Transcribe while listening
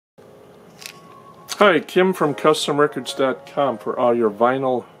Hi, Kim from CustomRecords.com for all your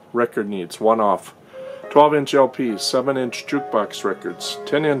vinyl record needs, one-off. 12-inch LPs, 7-inch jukebox records,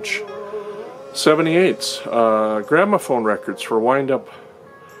 10-inch 78s, gramophone records for wind-up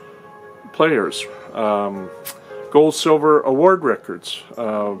players, gold, silver award records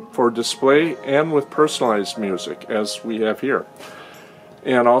for display and with personalized music, as we have here.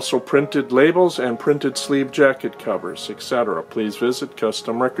 And also printed labels and printed sleeve jacket covers, etc. Please visit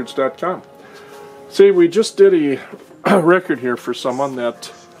CustomRecords.com. See, we just did a record here for someone,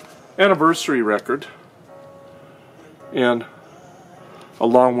 that anniversary record, and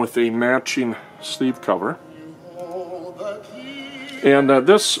along with a matching sleeve cover. And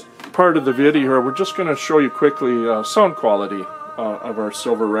this part of the video here, we're just going to show you quickly sound quality of our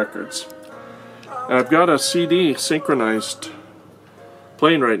silver records. And I've got a CD synchronized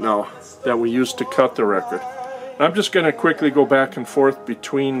playing right now that we used to cut the record. And I'm just going to quickly go back and forth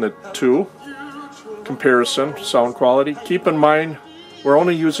between the two. Comparison, sound quality. Keep in mind, we're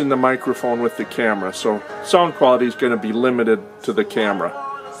only using the microphone with the camera, so sound quality is going to be limited to the camera.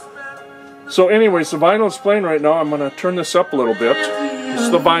 So anyways, the vinyl is playing right now. I'm going to turn this up a little bit. It's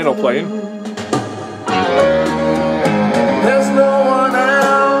the vinyl playing. There's no one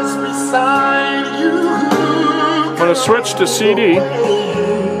else beside you. I'm going to switch to CD.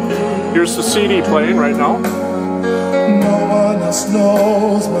 Here's the CD playing right now. No one else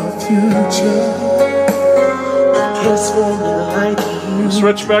knows my future.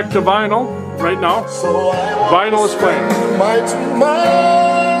 Switch back to vinyl right now. Vinyl is playing. My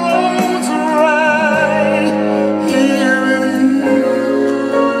tomorrow's right here in you.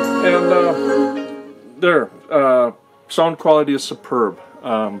 And there, sound quality is superb.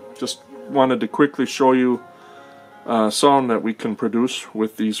 Just wanted to quickly show you sound that we can produce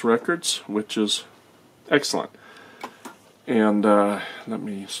with these records, which is excellent. And let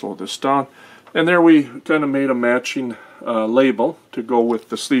me slow this down. And there we kind of made a matching label to go with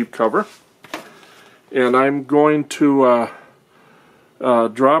the sleeve cover. And I'm going to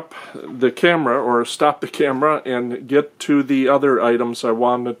drop the camera, or stop the camera, and get to the other items I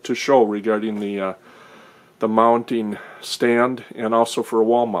wanted to show regarding the mounting stand and also for a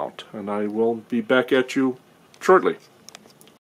wall mount. And I will be back at you shortly.